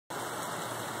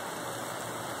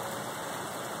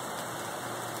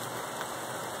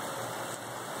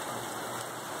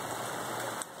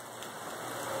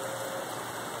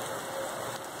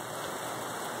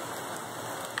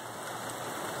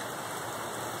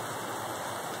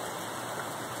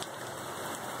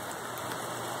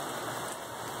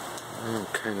I'm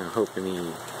kind of hoping he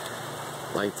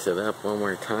lights it up one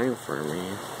more time for me.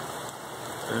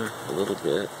 A little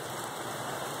bit.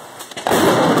 Oh,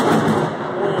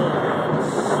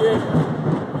 shit.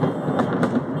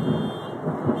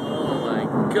 Oh my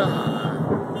god.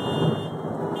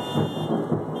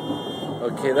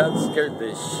 Okay, that scared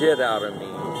the shit out of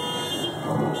me.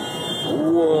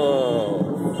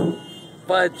 Whoa.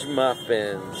 Fudge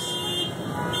muffins.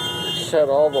 Shut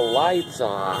all the lights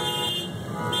off.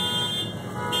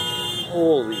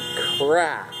 Holy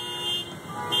crap.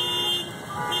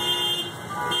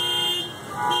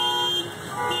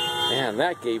 Man,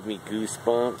 that gave me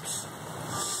goosebumps.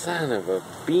 Son of a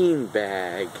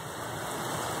beanbag.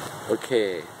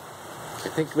 Okay, I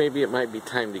think maybe it might be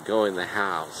time to go in the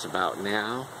house about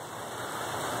now.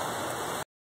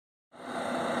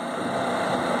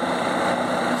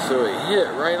 So it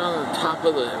hit right on the top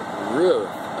of the roof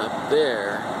up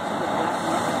there.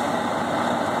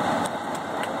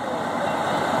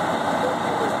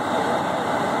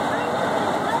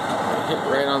 It hit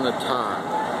right on the top.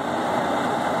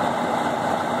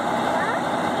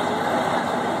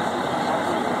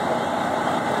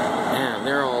 Man,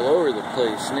 they're all over the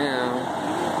place now.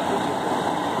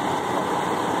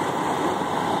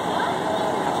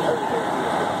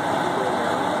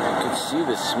 See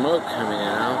the smoke coming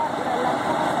out.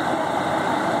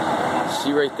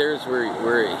 See right there's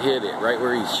where it hit it, right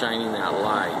where he's shining that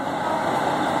light.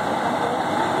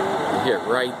 It hit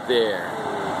right there.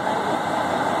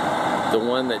 The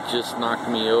one that just knocked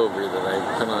me over that I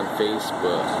put on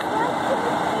Facebook.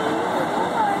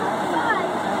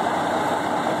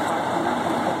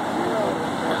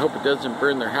 I hope it doesn't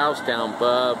burn their house down,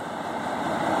 bub.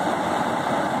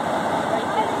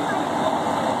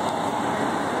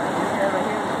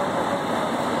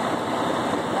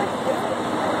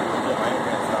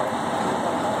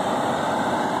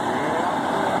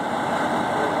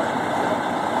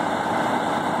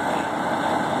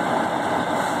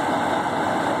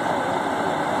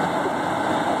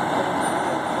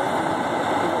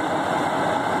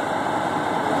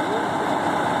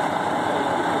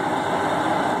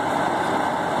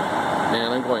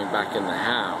 Man, I'm going back in the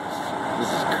house. This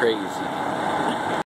is crazy.